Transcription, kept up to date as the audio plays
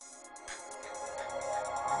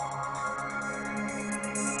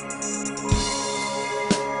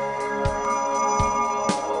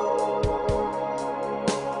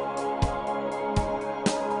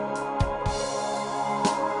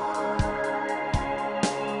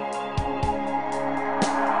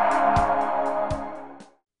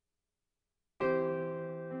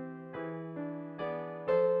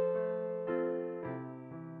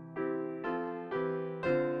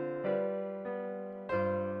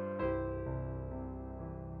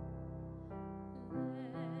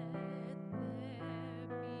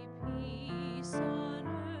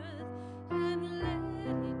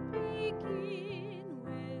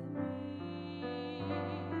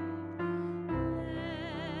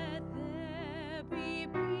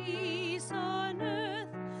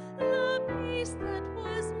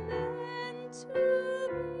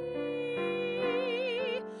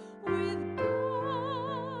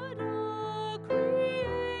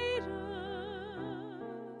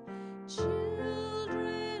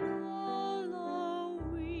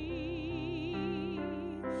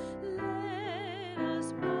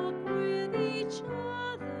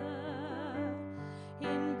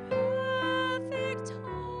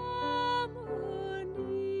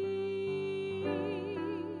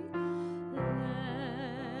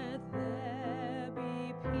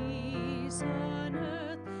on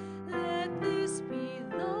earth. Let this be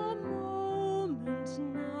the moment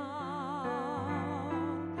now.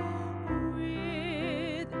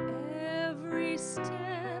 With every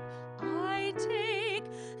step I take,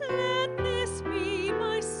 let this be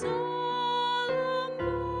my solemn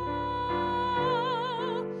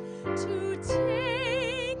vow, to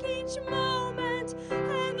take each moment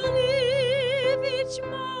and live each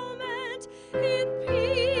moment in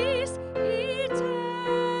peace eternally.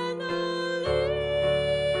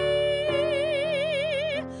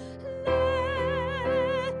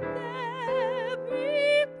 Let there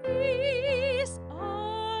be peace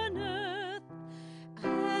on earth,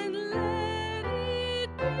 and let it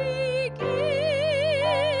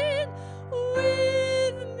begin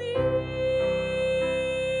with me.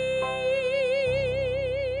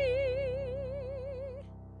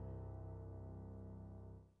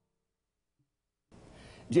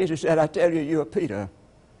 Jesus said, I tell you, you are Peter,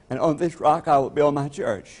 and on this rock I will build my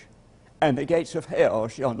church, and the gates of hell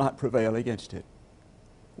shall not prevail against it.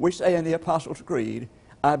 We say in the Apostles' Creed,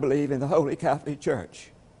 I believe in the Holy Catholic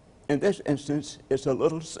Church. In this instance, it's a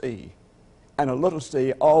little c, and a little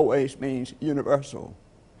c always means universal.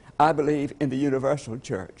 I believe in the universal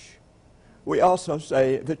church. We also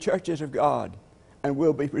say the church is of God and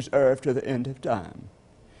will be preserved to the end of time.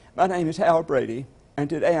 My name is Hal Brady, and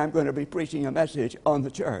today I'm going to be preaching a message on the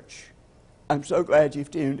church. I'm so glad you've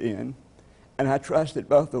tuned in, and I trust that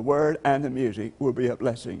both the word and the music will be a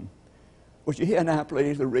blessing. Would you hear now,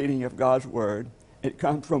 please, the reading of God's word? It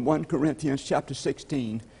comes from 1 Corinthians chapter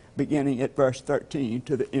 16, beginning at verse 13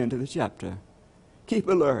 to the end of the chapter. Keep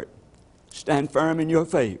alert, stand firm in your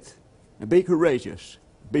faith, and be courageous,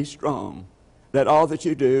 be strong. Let all that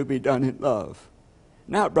you do be done in love.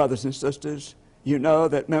 Now, brothers and sisters, you know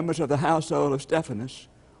that members of the household of Stephanas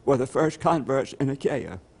were the first converts in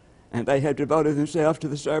Achaia, and they had devoted themselves to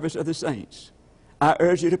the service of the saints. I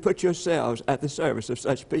urge you to put yourselves at the service of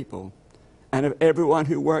such people, and of everyone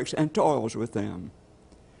who works and toils with them.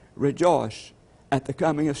 Rejoice at the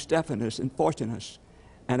coming of Stephanas and Fortunus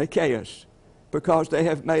and Achaeus, because they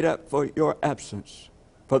have made up for your absence,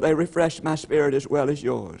 for they refreshed my spirit as well as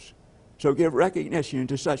yours. So give recognition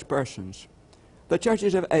to such persons. The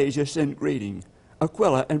churches of Asia send greeting.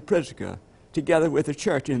 Aquila and Prisca, together with the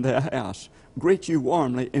church in their house, greet you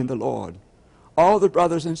warmly in the Lord. All the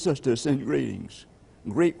brothers and sisters send greetings.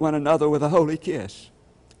 Greet one another with a holy kiss.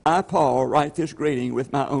 I, Paul, write this greeting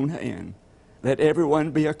with my own hand. Let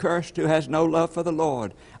everyone be accursed who has no love for the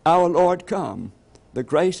Lord. Our Lord come. The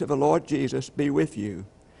grace of the Lord Jesus be with you.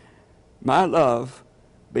 My love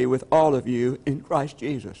be with all of you in Christ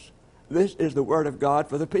Jesus. This is the word of God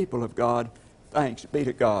for the people of God. Thanks be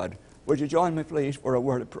to God. Would you join me, please, for a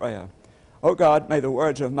word of prayer? Oh God, may the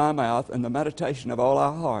words of my mouth and the meditation of all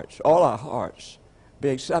our hearts, be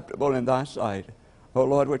acceptable in thy sight. O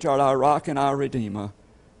Lord, which art our rock and our redeemer.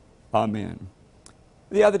 Amen.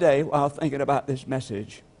 The other day, while thinking about this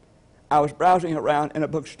message, I was browsing around in a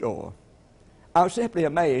bookstore. I was simply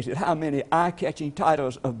amazed at how many eye-catching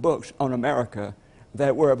titles of books on America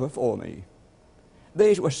there were before me.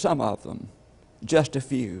 These were some of them, just a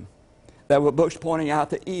few. There were books pointing out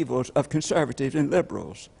the evils of conservatives and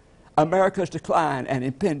liberals, America's decline and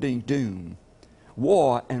impending doom,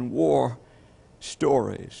 war and war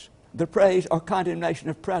stories, the praise or condemnation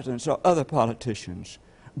of presidents or other politicians,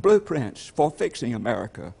 blueprints for fixing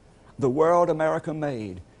America, the world America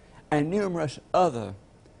made, and numerous other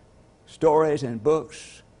stories and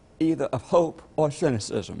books, either of hope or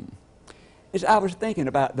cynicism. As I was thinking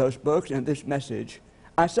about those books and this message,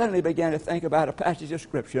 I suddenly began to think about a passage of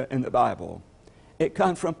Scripture in the Bible. It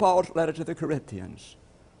comes from Paul's letter to the Corinthians.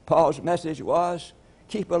 Paul's message was,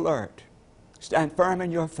 keep alert, stand firm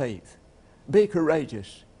in your faith, be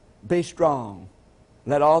courageous, be strong,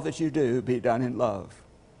 let all that you do be done in love.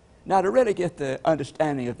 Now, to really get the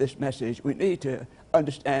understanding of this message, we need to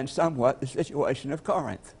understand somewhat the situation of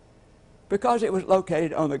Corinth. Because it was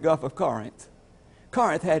located on the Gulf of Corinth,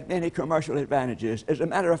 Corinth had many commercial advantages. As a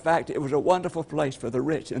matter of fact, it was a wonderful place for the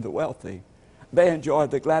rich and the wealthy. They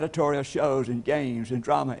enjoyed the gladiatorial shows and games and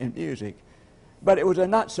drama and music. But it was a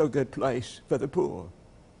not-so-good place for the poor.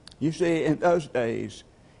 You see, in those days,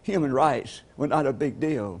 human rights were not a big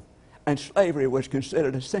deal, and slavery was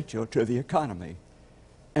considered essential to the economy.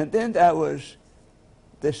 And then there was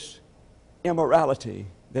this immorality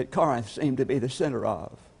that Corinth seemed to be the center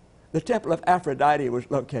of. The temple of Aphrodite was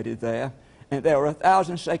located there, and there were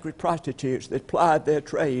 1,000 sacred prostitutes that plied their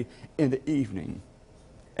trade in the evening.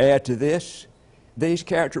 Add to this these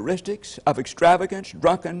characteristics of extravagance,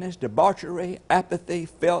 drunkenness, debauchery, apathy,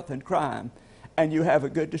 filth, and crime, and you have a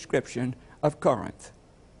good description of Corinth.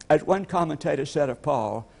 As one commentator said of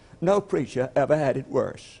Paul, no preacher ever had it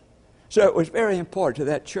worse. So it was very important to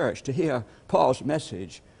that church to hear Paul's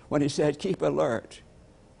message when he said, keep alert.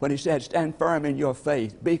 When he said, stand firm in your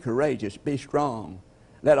faith, be courageous, be strong.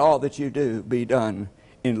 Let all that you do be done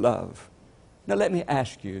in love. Now let me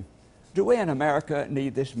ask you, do we in America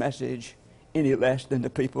need this message any less than the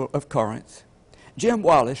people of Corinth? Jim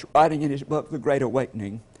Wallace, writing in his book, The Great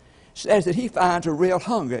Awakening, says that he finds a real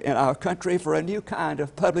hunger in our country for a new kind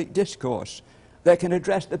of public discourse that can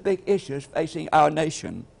address the big issues facing our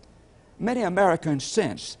nation. Many Americans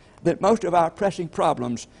sense that most of our pressing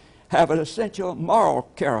problems have an essential moral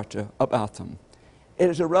character about them. It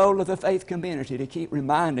is a role of the faith community to keep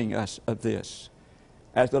reminding us of this.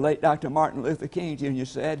 As the late Dr. Martin Luther King Jr.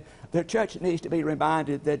 said, the church needs to be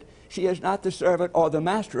reminded that she is not the servant or the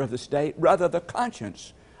master of the state, rather the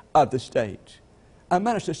conscience of the state. A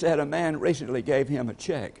minister said a man recently gave him a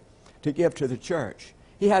check to give to the church.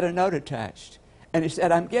 He had a note attached, and he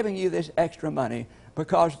said, I'm giving you this extra money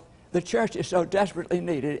because the church is so desperately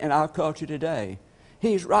needed in our culture today.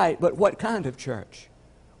 He's right, but what kind of church?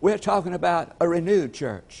 We're talking about a renewed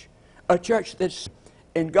church, a church that's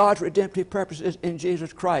in God's redemptive purposes in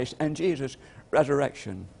Jesus Christ and Jesus'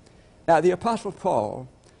 resurrection. Now, the Apostle Paul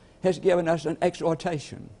has given us an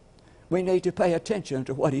exhortation. We need to pay attention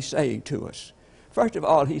to what he's saying to us. First of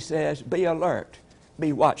all, he says, be alert,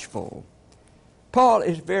 be watchful. Paul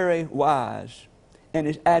is very wise in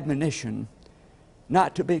his admonition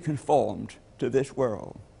not to be conformed to this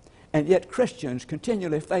world. And yet Christians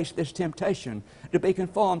continually face this temptation to be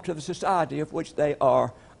conformed to the society of which they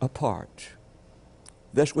are a part.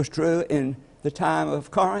 This was true in the time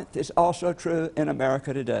of Corinth. It's also true in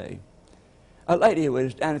America today. A lady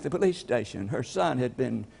was down at the police station. Her son had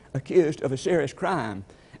been accused of a serious crime,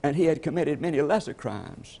 and he had committed many lesser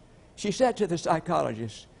crimes. She said to the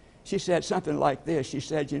psychologist, she said something like this. She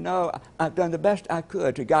said, you know, I've done the best I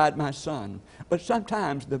could to guide my son, but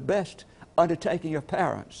sometimes the best undertaking of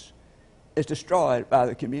parents is destroyed by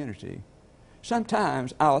the community.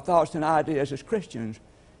 Sometimes our thoughts and ideas as Christians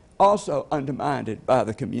also undermined by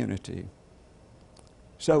the community.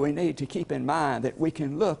 So we need to keep in mind that we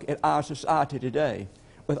can look at our society today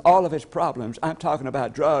with all of its problems. I'm talking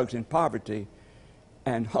about drugs and poverty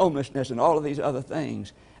and homelessness and all of these other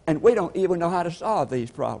things. And we don't even know how to solve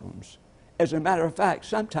these problems. As a matter of fact,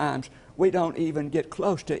 sometimes we don't even get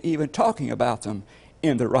close to even talking about them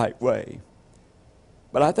in the right way.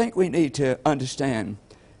 But I think we need to understand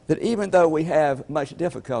that even though we have much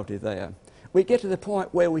difficulty there, we get to the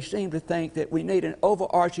point where we seem to think that we need an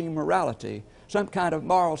overarching morality, some kind of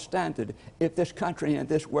moral standard, if this country and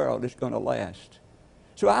this world is going to last.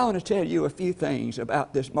 So I want to tell you a few things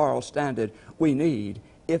about this moral standard we need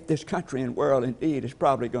if this country and world indeed is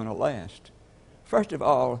probably going to last. First of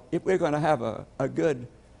all, if we're going to have a good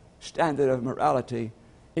standard of morality,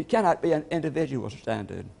 it cannot be an individual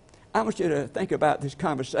standard. I want you to think about this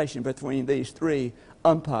conversation between these three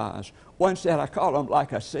umpires. One said, I call them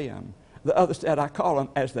like I see them. The other said, I call them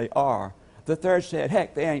as they are. The third said,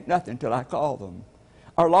 heck, they ain't nothing till I call them.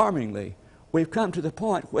 Alarmingly, we've come to the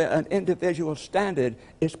point where an individual standard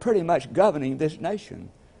is pretty much governing this nation.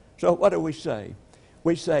 So what do we say?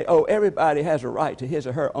 We say, oh, everybody has a right to his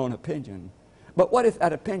or her own opinion. But what if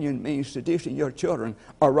that opinion means seducing your children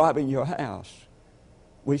or robbing your house?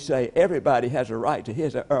 We say everybody has a right to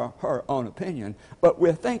his or her own opinion, but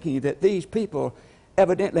we're thinking that these people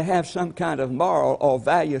evidently have some kind of moral or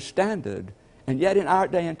value standard, and yet in our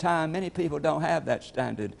day and time, many people don't have that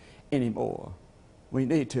standard anymore. We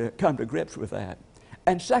need to come to grips with that.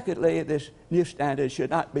 And secondly, this new standard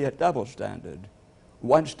should not be a double standard.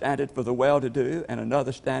 One standard for the well-to-do and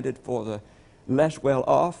another standard for the less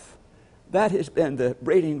well-off. That has been the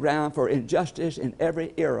breeding ground for injustice in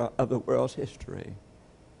every era of the world's history.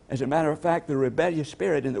 As a matter of fact, the rebellious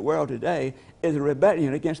spirit in the world today is a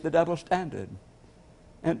rebellion against the double standard.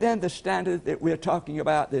 And then the standard that we're talking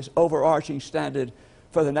about, this overarching standard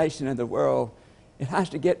for the nation and the world, it has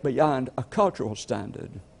to get beyond a cultural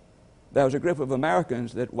standard. There was a group of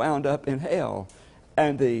Americans that wound up in hell,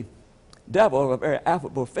 and the devil, a very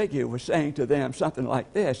affable figure, was saying to them something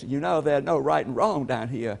like this, you know, there's no right and wrong down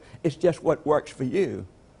here. It's just what works for you.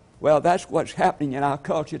 Well, that's what's happening in our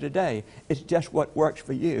culture today. It's just what works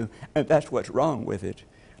for you, and that's what's wrong with it.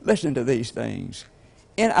 Listen to these things.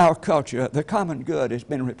 In our culture, the common good has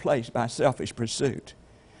been replaced by selfish pursuit.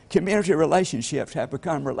 Community relationships have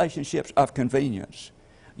become relationships of convenience.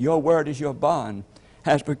 Your word is your bond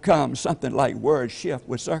has become something like words shift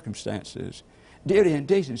with circumstances. Duty and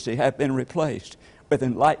decency have been replaced with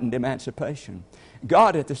enlightened emancipation.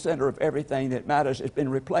 God at the center of everything that matters has been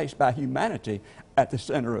replaced by humanity at the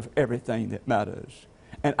center of everything that matters.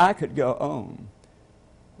 And I could go on.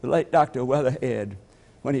 The late Dr. Weatherhead,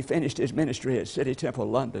 when he finished his ministry at City Temple,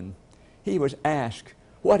 London, he was asked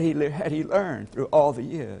what had he learned through all the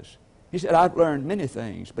years. He said, I've learned many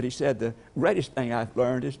things, but he said, the greatest thing I've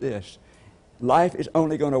learned is this: life is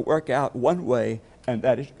only going to work out one way, and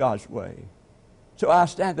that is God's way. So our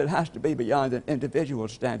standard has to be beyond an individual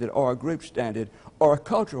standard or a group standard or a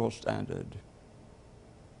cultural standard.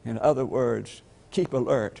 In other words, keep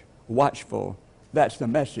alert, watchful. That's the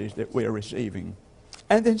message that we're receiving.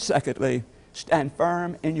 And then secondly, stand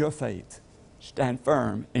firm in your faith. Stand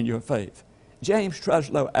firm in your faith. James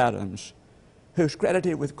Truslow Adams, who's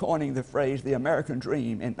credited with coining the phrase the American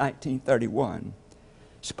Dream in 1931,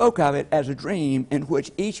 spoke of it as a dream in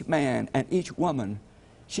which each man and each woman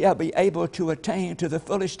shall be able to attain to the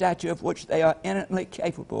fullest stature of which they are innately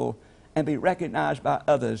capable and be recognized by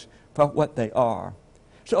others for what they are.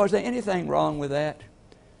 So is there anything wrong with that?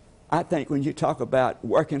 I think when you talk about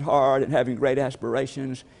working hard and having great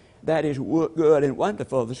aspirations, that is good and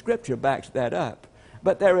wonderful. The Scripture backs that up.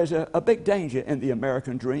 But there is a big danger in the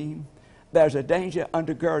American dream. There's a danger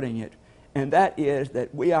undergirding it, and that is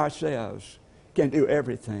that we ourselves can do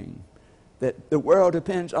everything, that the world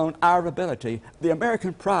depends on our ability. The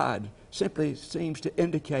American pride simply seems to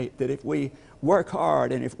indicate that if we work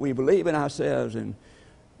hard and if we believe in ourselves and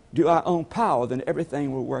do our own power, then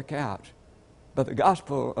everything will work out. But the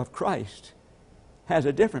gospel of Christ has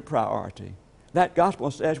a different priority. That gospel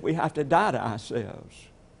says we have to die to ourselves,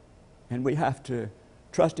 and we have to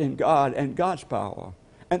trust in God and God's power.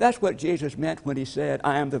 And that's what Jesus meant when he said,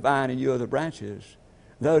 I am the vine and you are the branches.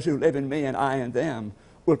 Those who live in me and I in them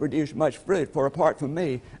will produce much fruit, for apart from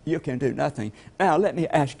me, you can do nothing. Now, let me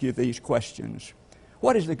ask you these questions.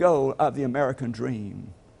 What is the goal of the American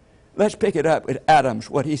dream? Let's pick it up with Adams,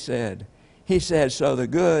 what he said. He said, so the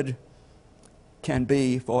good can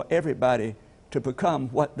be for everybody to become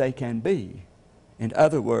what they can be. In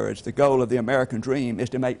other words, the goal of the American dream is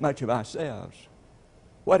to make much of ourselves.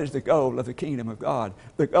 What is the goal of the kingdom of God?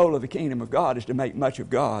 The goal of the kingdom of God is to make much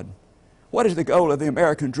of God. What is the goal of the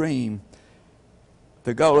American dream?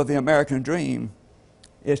 The goal of the American dream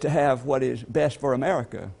is to have what is best for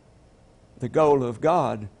America. The goal of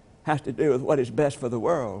God has to do with what is best for the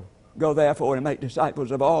world. Go therefore and make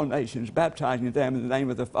disciples of all nations, baptizing them in the name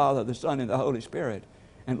of the Father, the Son, and the Holy Spirit.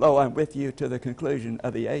 And lo, I'm with you to the conclusion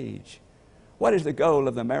of the age. What is the goal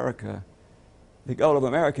of America? The goal of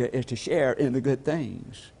America is to share in the good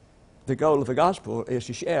things. The goal of the gospel is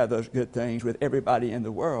to share those good things with everybody in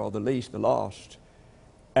the world, the least, the lost,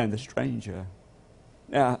 and the stranger.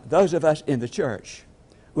 Now, those of us in the church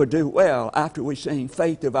would do well after we sing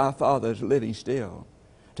Faith of Our Fathers Living Still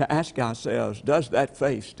to ask ourselves, does that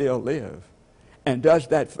faith still live? And does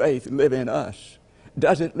that faith live in us?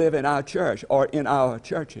 Does it live in our church or in our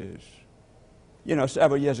churches? You know,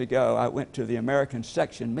 several years ago, I went to the American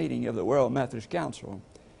section meeting of the World Methodist Council.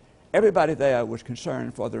 Everybody there was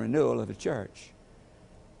concerned for the renewal of the church.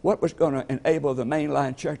 What was going to enable the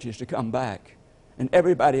mainline churches to come back? And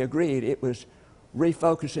everybody agreed it was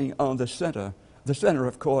refocusing on the center. The center,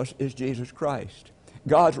 of course, is Jesus Christ.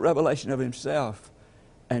 God's revelation of himself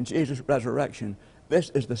and Jesus' resurrection. This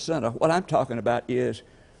is the center. What I'm talking about is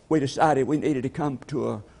we decided we needed to come to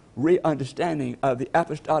a re-understanding of the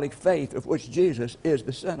apostolic faith of which Jesus is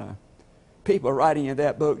the center. People writing in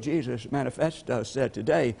that book, Jesus Manifesto, said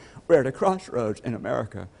today we're at a crossroads in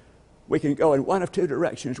America. We can go in one of two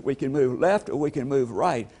directions. We can move left or we can move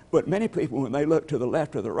right. But many people, when they look to the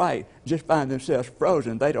left or the right, just find themselves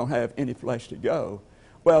frozen. They don't have any place to go.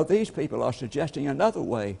 Well, these people are suggesting another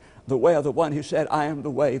way, the way of the one who said, I am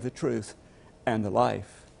the way, the truth, and the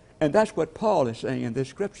life. And that's what Paul is saying in this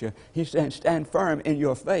scripture. He's saying, stand firm in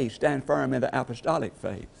your faith, stand firm in the apostolic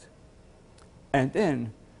faith. And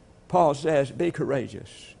then Paul says, be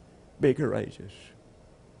courageous, be courageous.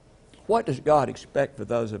 What does God expect for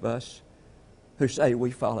those of us who say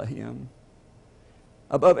we follow him?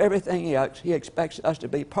 Above everything else, he expects us to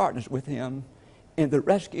be partners with him in the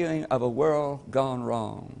rescuing of a world gone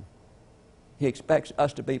wrong. He expects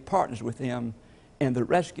us to be partners with him in the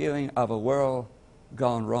rescuing of a world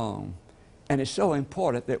gone wrong. And it's so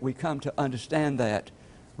important that we come to understand that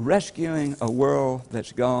rescuing a world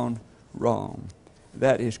that's gone wrong,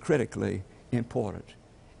 that is critically important.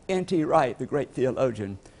 N.T. Wright, the great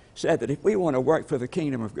theologian, said that if we want to work for the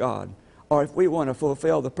kingdom of God, or if we want to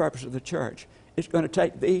fulfill the purpose of the church, it's going to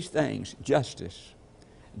take these things: justice.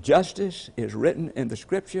 Justice is written in the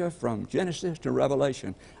scripture from Genesis to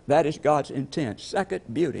Revelation. That is God's intent.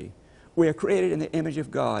 Second, beauty. We are created in the image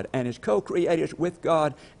of God, and as co-creators with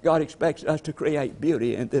God, God expects us to create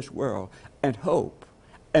beauty in this world, and hope,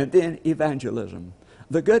 and then evangelism.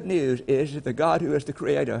 The good news is that the God who is the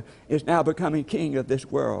Creator is now becoming King of this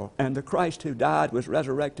world, and the Christ who died was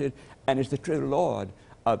resurrected and is the true Lord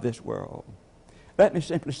of this world. Let me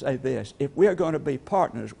simply say this. If we're going to be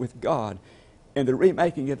partners with God in the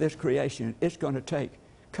remaking of this creation, it's going to take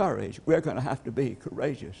courage. We're going to have to be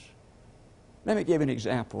courageous. Let me give you an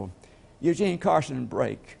example. Eugene Carson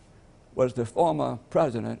Brake was the former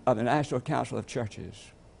president of the National Council of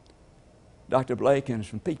Churches. Dr. Blake and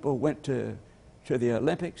some people went to the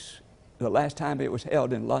Olympics the last time it was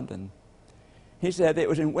held in London. He said it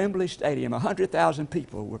was in Wembley Stadium. 100,000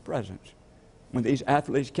 people were present. When these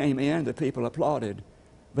athletes came in, the people applauded.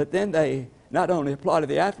 But then they not only applauded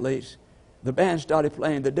the athletes, the band started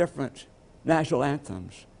playing the different national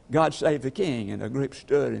anthems. God Save the King, and a group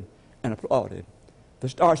stood and applauded. The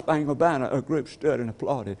Star Spangled Banner, a group stood and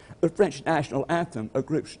applauded. The French national anthem, a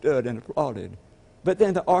group stood and applauded. But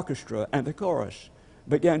then the orchestra and the chorus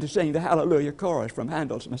began to sing the Hallelujah chorus from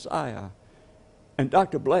Handel's Messiah. And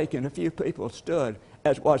Dr. Blake and a few people stood,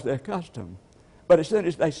 as was their custom. But as soon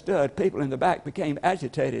as they stood, people in the back became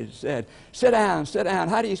agitated and said, sit down, sit down.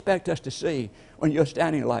 How do you expect us to see when you're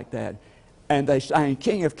standing like that? And they sang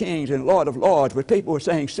King of Kings and Lord of Lords, but people were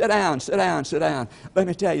saying, sit down, sit down, sit down. Let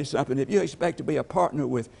me tell you something. If you expect to be a partner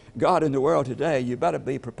with God in the world today, you better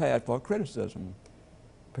be prepared for criticism.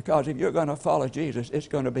 Because if you're going to follow Jesus, it's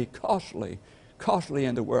going to be costly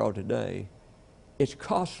in the world today. It's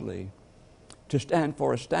costly to stand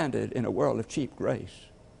for a standard in a world of cheap grace.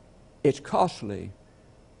 It's costly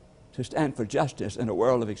to stand for justice in a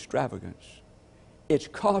world of extravagance. It's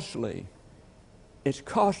costly to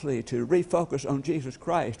refocus on Jesus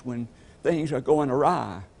Christ when things are going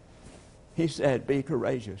awry. He said, be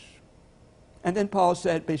courageous. And then Paul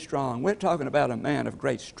said, be strong. We're talking about a man of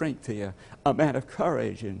great strength here, a man of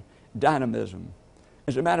courage and dynamism.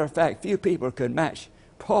 As a matter of fact, few people could match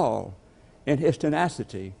Paul in his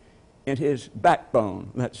tenacity, in his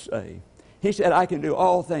backbone, let's say. He said, I can do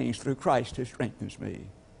all things through Christ who strengthens me.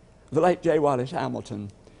 The late J. Wallace Hamilton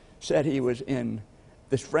said he was in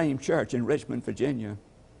this frame church in Richmond, Virginia,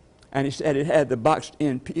 and he said it had the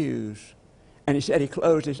boxed-in pews, and he said he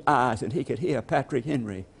closed his eyes and he could hear Patrick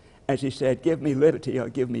Henry as he said, give me liberty or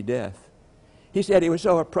give me death. He said it was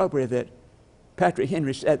so appropriate that Patrick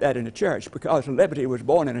Henry said that in a church because liberty was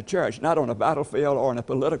born in a church, not on a battlefield or in a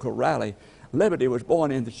political rally. Liberty was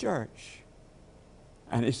born in the church.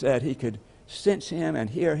 And he said he could sense him and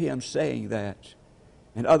hear him saying that.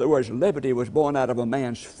 In other words, liberty was born out of a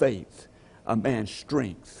man's faith, a man's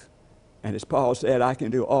strength. And as Paul said, I can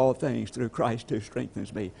do all things through Christ who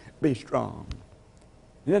strengthens me. Be strong.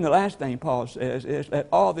 And then the last thing Paul says is, let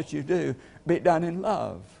all that you do be done in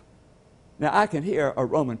love. Now, I can hear a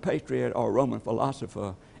Roman patriot or a Roman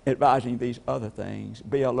philosopher advising these other things.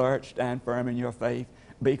 Be alert, stand firm in your faith,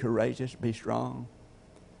 be courageous, be strong.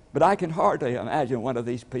 But I can hardly imagine one of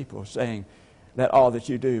these people saying, let all that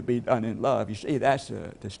you do be done in love. You see, that's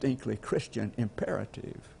a distinctly Christian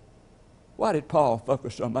imperative. Why did Paul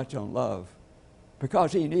focus so much on love?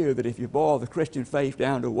 Because he knew that if you boil the Christian faith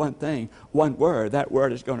down to one thing, one word, that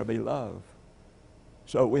word is going to be love.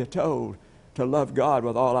 So we're told to love God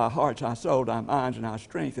with all our hearts, our soul, our minds, and our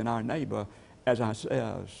strength, and our neighbor as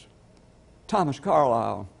ourselves. Thomas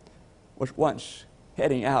Carlyle was once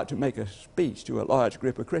heading out to make a speech to a large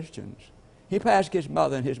group of Christians. He passed his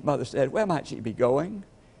mother, and his mother said, where might she be going?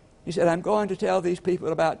 He said, I'm going to tell these people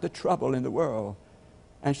about the trouble in the world.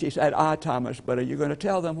 And she said, Thomas, but are you going to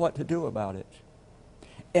tell them what to do about it?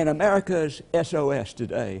 In America's SOS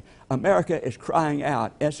today, America is crying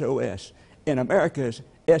out SOS. In America's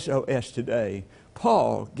SOS today,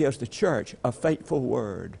 Paul gives the church a fateful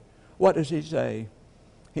word. What does he say?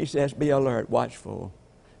 He says, be alert, watchful.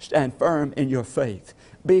 Stand firm in your faith.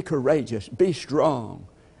 Be courageous. Be strong.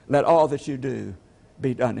 Let all that you do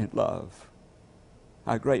be done in love.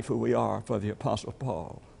 How grateful we are for the Apostle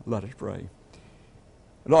Paul. Let us pray.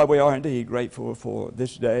 Lord, we are indeed grateful for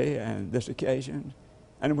this day and this occasion,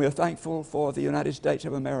 and we are thankful for the United States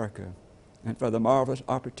of America and for the marvelous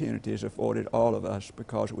opportunities afforded all of us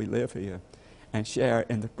because we live here and share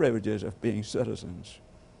in the privileges of being citizens.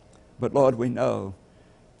 But Lord, we know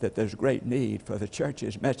that there's great need for the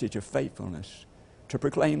church's message of faithfulness to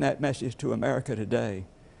proclaim that message to America today.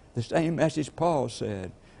 The same message Paul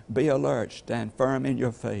said, be alert, stand firm in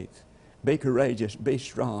your faith, be courageous, be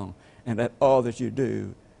strong, and let all that you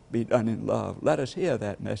do be done in love. Let us hear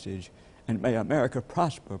that message, and may America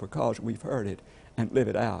prosper because we've heard it and live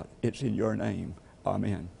it out. It's in your name.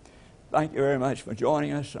 Amen. Thank you very much for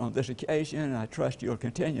joining us on this occasion. I trust you'll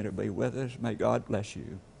continue to be with us. May God bless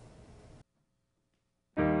you.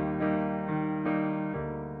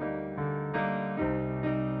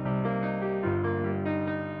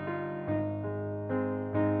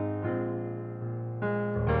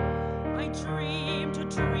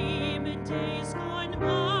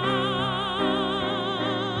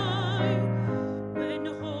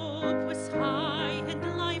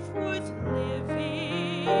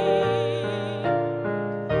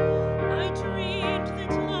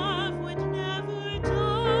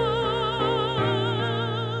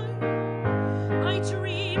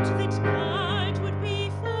 dreamed that God would be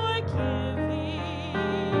forgiving.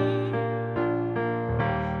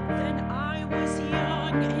 Then I was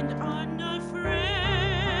young and unafraid,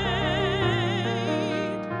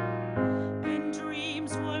 and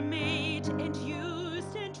dreams were made and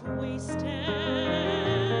used and wasted.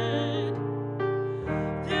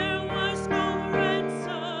 There was no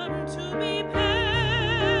ransom to be paid,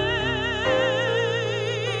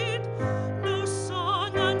 no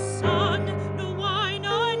song unsung, no wine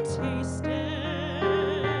untasted.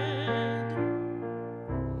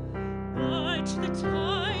 But the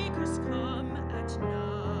tigers come at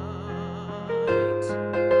night,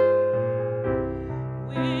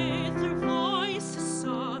 with their voices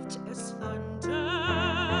soft as thunder,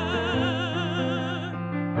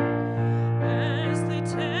 as they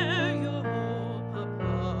tear your hope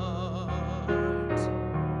apart,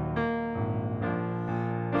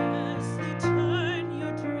 as they turn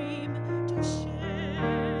your dream to shame.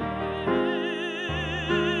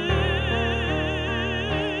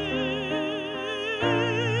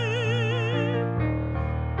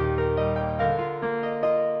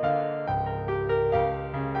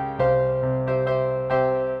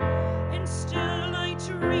 And still I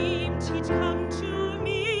dreamed he'd come to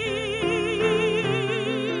me,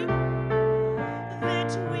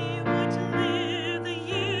 that we would live the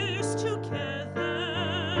years together.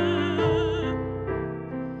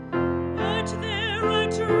 But there are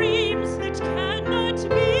dreams that cannot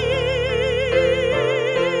be,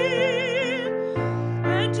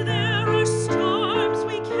 and there are storms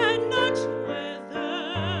we cannot weather.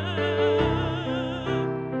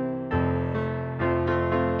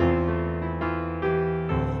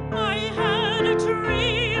 I had a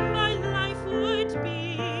dream my life would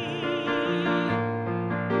be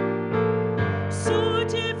so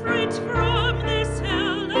different from this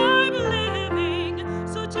hell I'm living,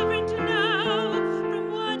 so different now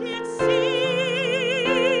from what it seemed.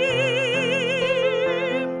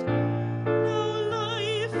 Now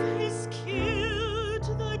life has killed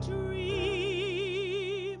the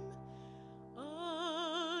dream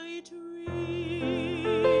I dreamed.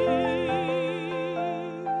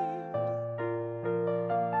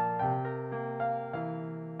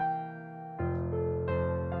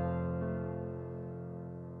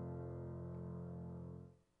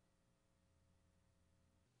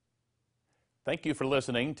 Thank you for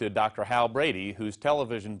listening to Dr. Hal Brady, whose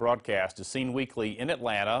television broadcast is seen weekly in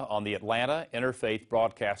Atlanta on the Atlanta Interfaith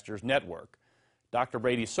Broadcasters Network. Dr.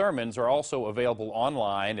 Brady's sermons are also available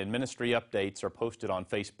online, and ministry updates are posted on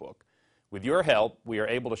Facebook. With your help, we are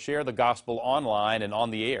able to share the gospel online and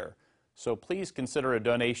on the air, so please consider a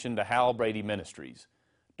donation to Hal Brady Ministries.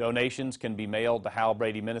 Donations can be mailed to Hal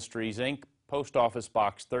Brady Ministries, Inc., Post Office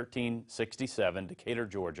Box 1367, Decatur,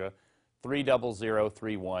 Georgia,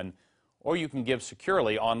 30031, or you can give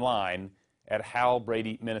securely online at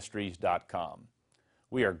halbradyministries.com.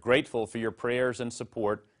 We are grateful for your prayers and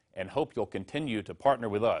support and hope you'll continue to partner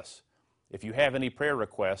with us. If you have any prayer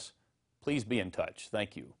requests, please be in touch.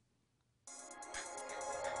 Thank you.